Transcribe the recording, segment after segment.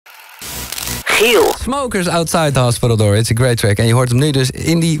GIEL. Smokers Outside the Hospital Door. It's a great track. En je hoort hem nu dus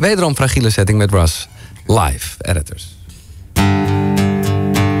in die wederom fragiele setting met Russ. Live, editors.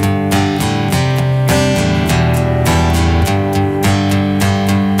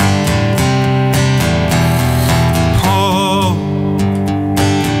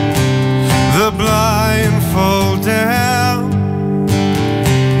 Blindfold down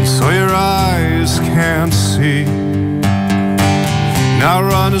so your eyes can't see. Now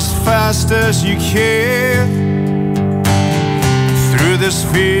run as fast as you can through this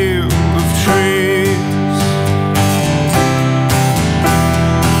field of trees.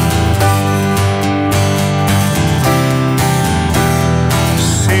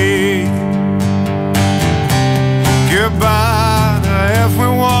 Say goodbye to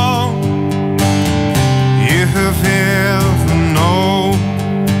everyone have ever known.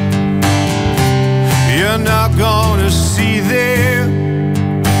 You're not gonna see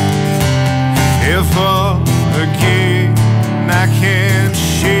them ever again. I can't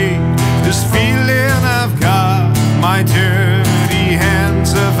shake this feeling I've got. My dirty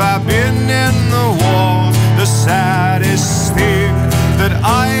hands, have I been in the walls? The saddest thing that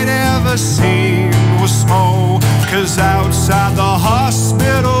I'd ever seen was smoke, 'cause outside the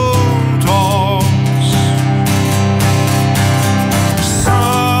hospital doors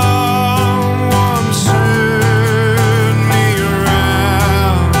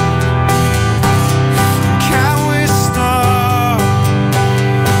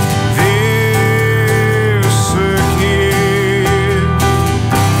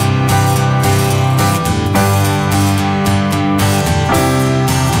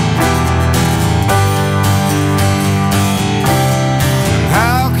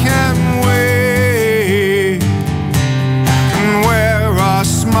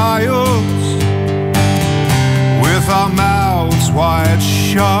wide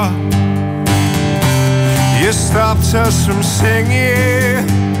shut. You stopped us from singing.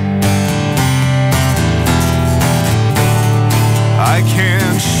 I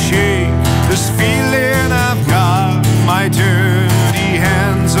can't shake this feeling I've got. My dirty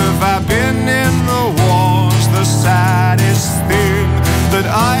hands, have I been in the wars? The saddest thing that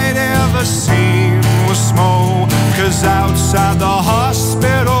I'd ever seen was smoke, 'cause outside the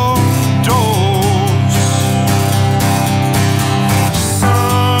hospital door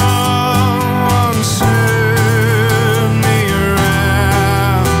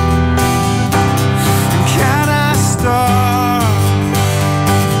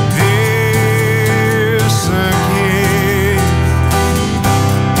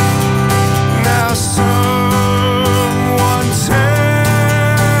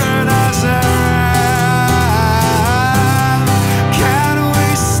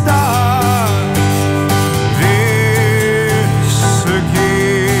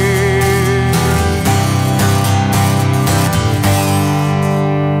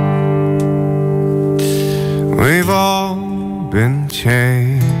been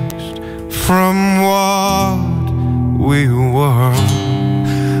changed from what we were.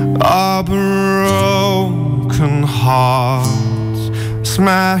 Our broken hearts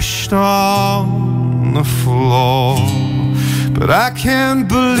smashed on the floor. But I can't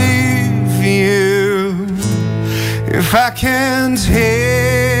believe you if I can't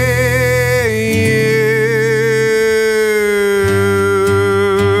hear you.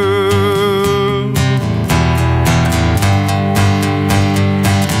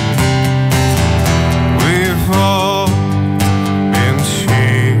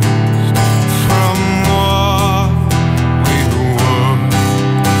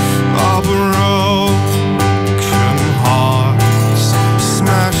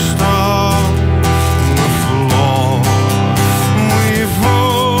 We've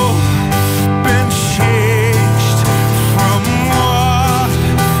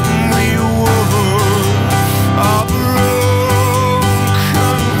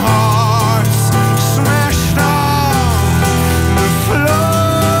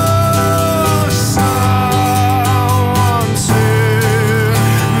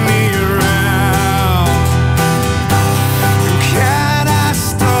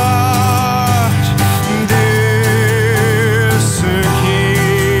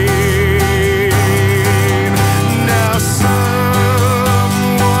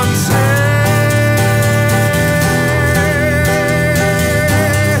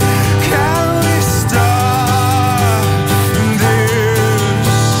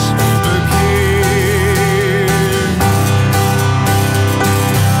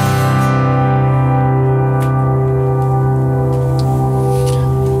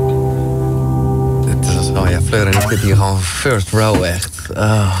first row, echt.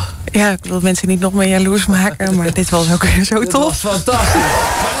 Oh. Ja, ik wil mensen niet nog meer jaloers maken, maar dit was ook weer zo tof. Dat was fantastisch.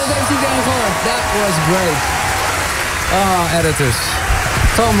 Maar dat heeft iedereen gehoord. That was great. Oh, editors.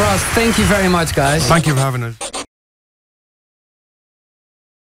 Tom, Russ, thank you very much, guys. Thank you for having us.